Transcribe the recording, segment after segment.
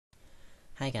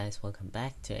Hi guys, welcome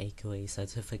back to AQA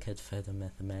Certificate Further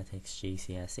Mathematics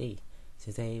Gcse.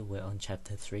 Today we're on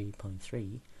chapter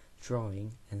 3.3,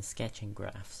 Drawing and Sketching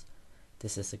Graphs.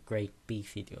 This is a great B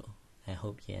video. I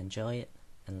hope you enjoy it,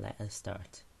 and let us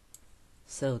start.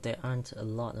 So there aren't a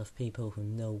lot of people who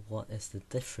know what is the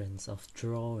difference of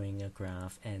drawing a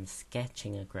graph and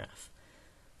sketching a graph.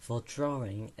 For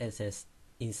drawing, it is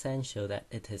essential that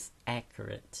it is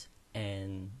accurate,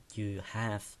 and you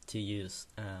have to use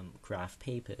graph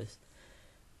papers,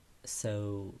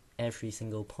 so every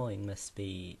single point must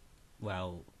be,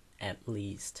 well, at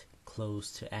least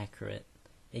close to accurate.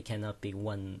 It cannot be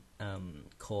one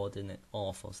coordinate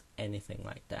off or anything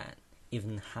like that.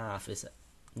 Even half is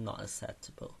not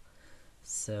acceptable.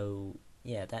 So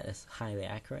yeah, that is highly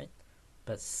accurate.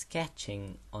 But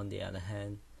sketching, on the other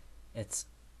hand, it's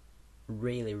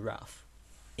really rough.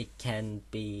 It can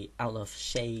be out of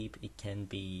shape, it can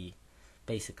be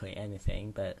basically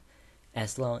anything, but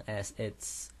as long as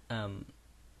it's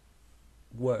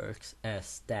works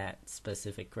as that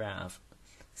specific graph,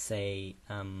 say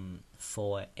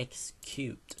for x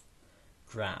cubed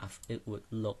graph, it would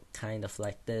look kind of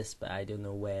like this, but I don't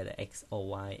know where the x or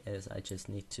y is. I just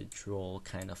need to draw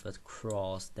kind of a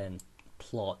cross, then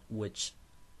plot which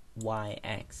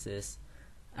y-axis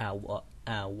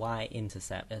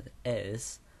y-intercept it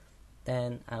is,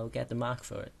 then I'll get the mark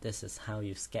for it. This is how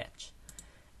you sketch,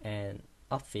 and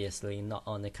obviously not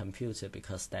on the computer,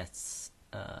 because that's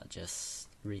just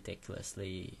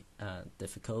ridiculously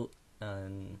difficult.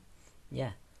 And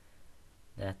yeah,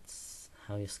 that's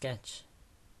how you sketch.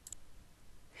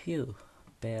 Phew,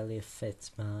 barely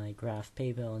fits my graph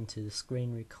paper onto the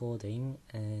screen recording,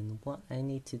 and what I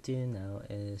need to do now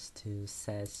is to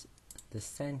set the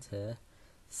center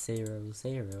 0,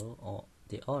 0, or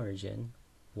the origin,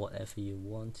 whatever you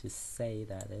want to say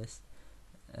that is,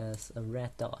 as a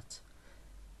red dot.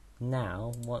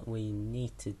 Now what we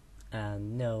need to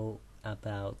know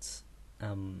about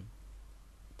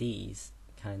these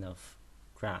kind of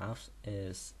graphs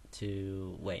is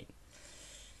to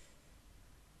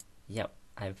yep,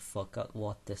 I forgot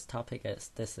what this topic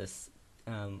is. This is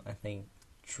I think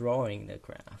drawing the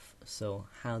graph. So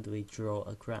how do we draw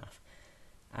a graph?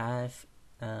 I've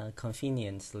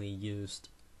conveniently used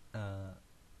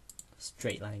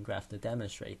straight line graph to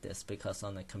demonstrate this, because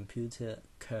on a computer,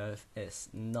 curve is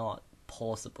not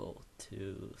possible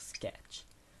to sketch,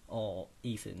 or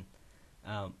even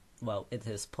well, it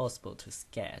is possible to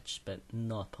sketch but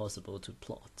not possible to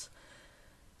plot.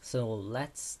 So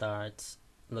let's start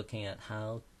looking at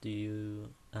how do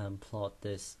you plot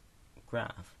this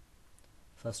graph.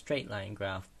 For straight line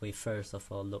graph, we first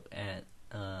of all look at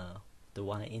the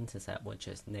y-intercept, which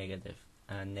is negative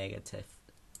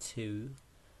 2,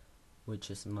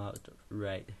 which is marked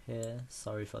right here.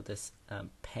 Sorry for this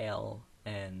pale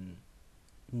and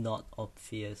not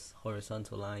obvious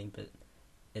horizontal line, but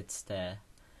it's there.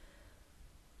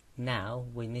 Now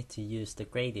we need to use the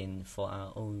gradient for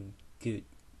our own good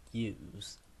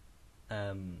use.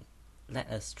 Let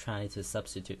us try to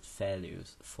substitute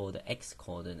values for the x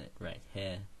coordinate right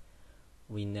here.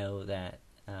 We know that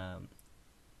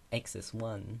x is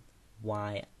 1,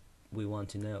 y we want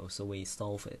to know, so we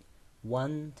solve it.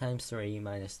 1 times 3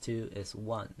 minus 2 is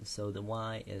 1, so the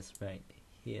y is right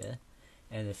here.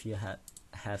 And if you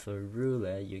have a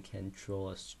ruler, you can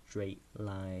draw a straight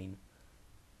line.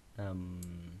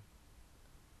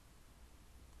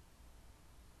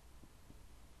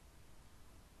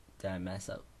 Did I mess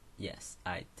up? Yes,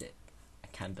 I did. I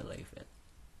can't believe it.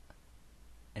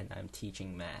 And I'm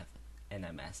teaching math, and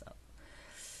I mess up.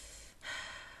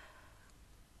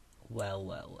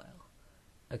 Well.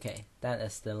 Okay, that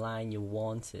is the line you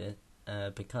wanted,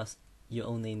 because you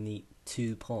only need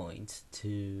 2 points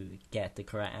to get the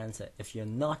correct answer. If you're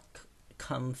not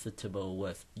comfortable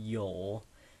with your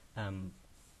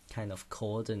kind of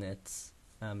coordinates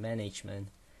management,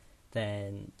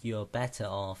 then you're better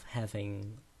off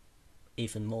having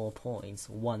even more points,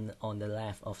 1 on the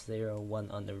left of 0, 1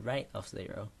 on the right of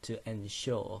 0, to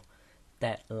ensure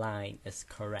that line is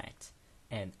correct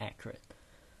and accurate.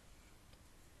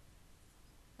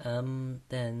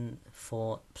 Then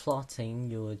for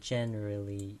plotting, you will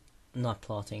generally, not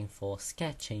plotting, for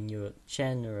sketching, you will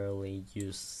generally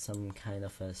use some kind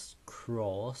of a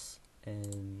cross,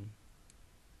 and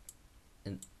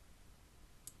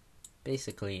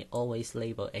basically always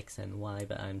label x and y,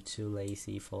 but I'm too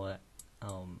lazy for it.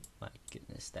 Oh my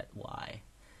goodness, that y.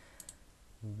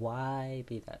 Why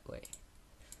be that way?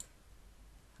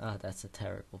 Ah, that's a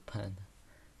terrible pun.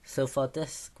 So for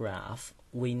this graph,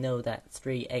 we know that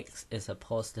 3x is a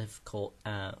positive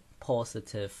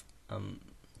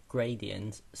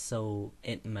gradient, so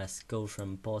it must go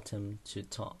from bottom to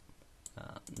top.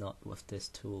 Not with this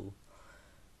tool.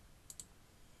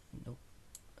 Nope.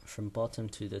 From bottom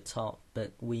to the top,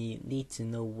 but we need to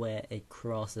know where it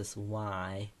crosses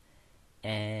Y,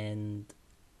 and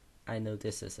I know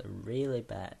this is a really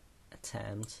bad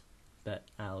attempt, but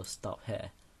I'll stop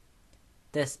here.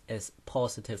 This is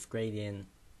positive gradient,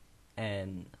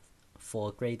 and for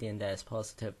a gradient that is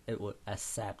positive, it would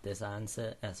accept this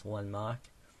answer as 1 mark.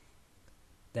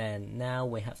 Then now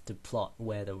we have to plot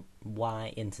where the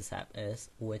y-intercept is,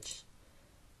 which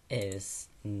is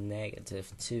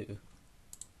 -2.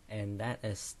 And that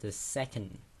is the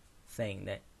second thing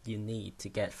that you need to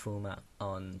get full mark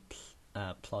on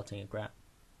plotting a graph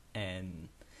and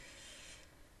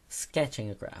sketching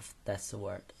a graph. That's the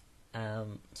word.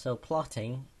 So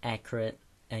plotting, accurate,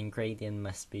 and gradient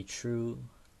must be true.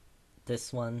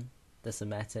 This one doesn't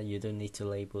matter, you don't need to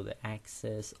label the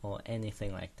axis or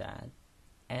anything like that.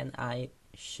 And I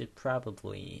should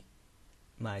probably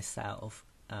myself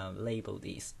label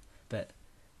these, but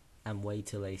I'm way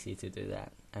too lazy to do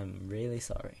that. I'm really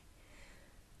sorry.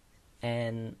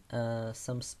 And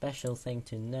some special thing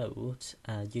to note,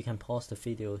 you can pause the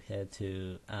video here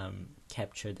to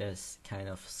capture this kind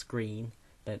of screen,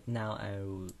 but now I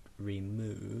will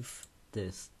remove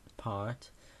this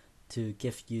part to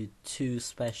give you 2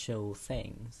 special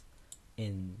things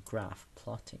in graph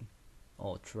plotting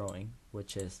or drawing,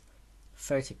 which is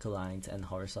vertical lines and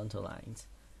horizontal lines.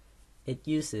 It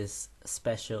uses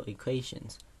special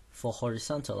equations. For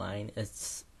horizontal line,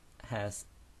 it has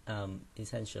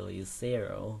essentially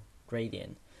 0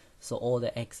 gradient, so all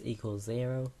the x equals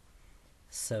 0,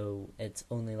 so it's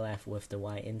only left with the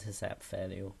y-intercept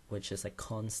value, which is a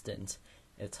constant.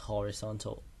 It's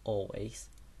horizontal always.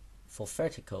 For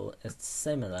vertical, it's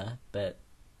similar, but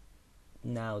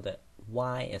now the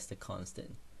y is the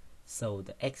constant, so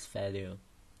the x value,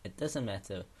 it doesn't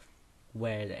matter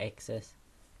where the x is.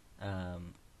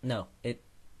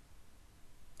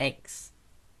 X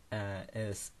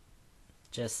is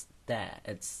just there.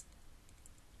 It's,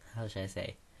 how should I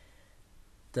say,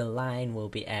 the line will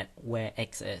be at where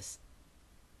x is.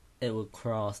 It will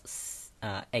cross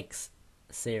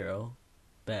x0,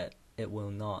 but it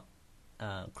will not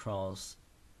cross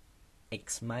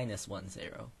x minus 1,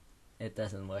 0. It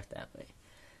doesn't work that way.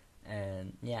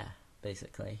 And yeah,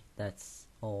 basically that's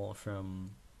all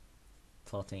from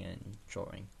plotting and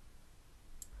drawing.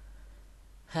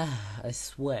 I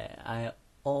swear, I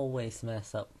always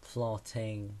mess up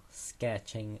plotting,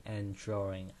 sketching, and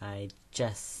drawing. I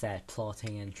just said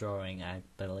plotting and drawing, I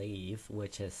believe,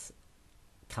 which is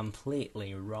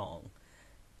completely wrong.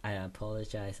 I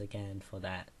apologize again for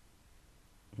that.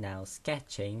 Now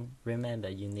sketching, remember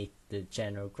you need the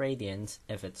general gradient.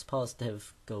 If it's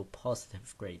positive, go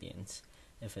positive gradient.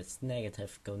 If it's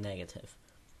negative, go negative.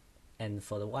 And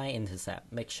for the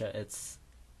y-intercept, make sure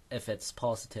if it's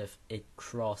positive, it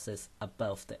crosses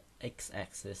above the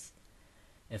x-axis.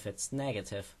 If it's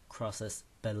negative, crosses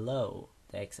below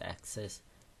the x-axis.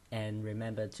 And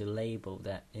remember to label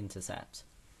that intercept.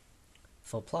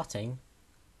 For plotting,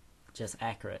 just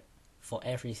accurate. For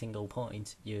every single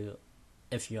point,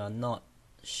 if you are not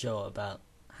sure about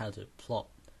how to plot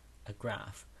a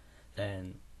graph,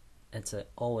 then it's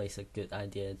always a good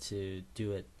idea to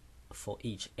do it for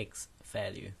each x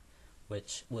value,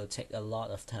 which will take a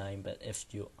lot of time, but if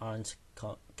you aren't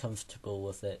comfortable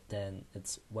with it, then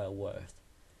it's well worth.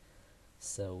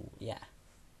 So yeah.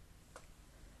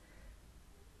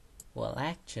 Well,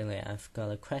 actually, I've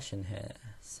got a question here,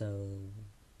 so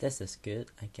this is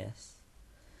good, I guess.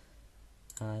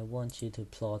 I want you to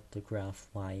plot the graph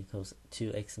y equals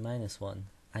 2x minus 1.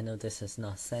 I know this is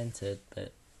not centered,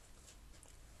 but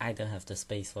I don't have the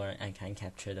space for it. I can't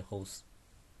capture the whole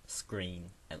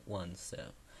screen at once,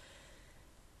 so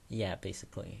yeah,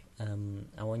 basically.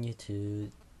 I want you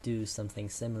to do something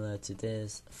similar to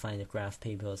this, find a graph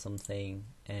paper or something,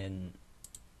 and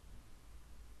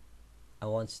I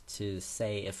want to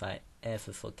say if I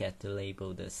ever forget to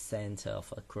label the center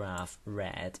of a graph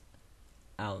red,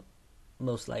 I'll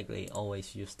most likely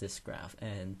always use this graph,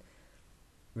 and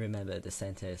remember the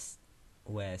center is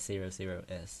where 0, 0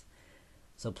 is.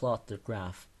 So plot the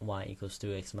graph y equals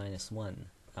 2x minus 1.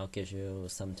 I'll give you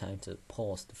some time to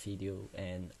pause the video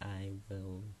and I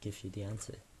will give you the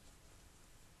answer.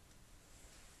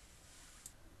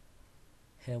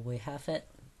 Here we have it.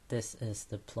 This is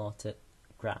the plotted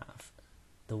graph.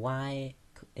 The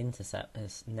y-intercept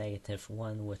is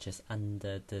 -1, which is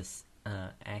under this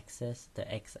axis,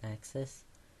 the x-axis.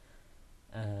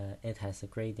 It has a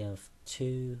gradient of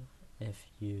 2.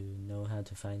 If you know how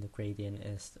to find the gradient,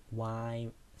 is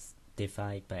y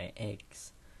divided by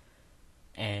x.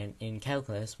 And in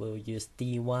calculus, we'll use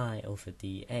dy over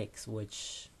dx,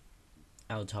 which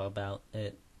I'll talk about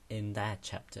it in that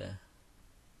chapter,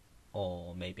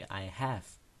 or maybe I have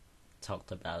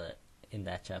talked about it in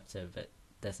that chapter, but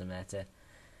doesn't matter.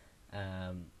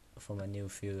 For my new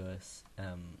viewers,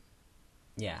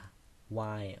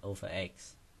 y over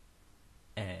x,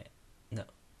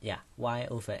 y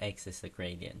over x is the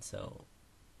gradient, so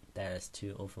that is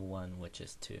 2 over 1, which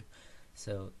is 2.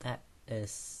 So that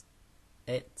is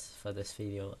it for this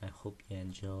video. I hope you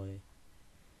enjoy.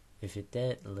 If you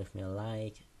did, leave me a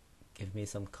like, give me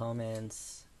some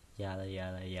comments, yada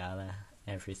yada yada,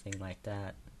 everything like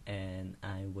that, and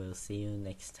I will see you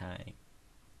next time.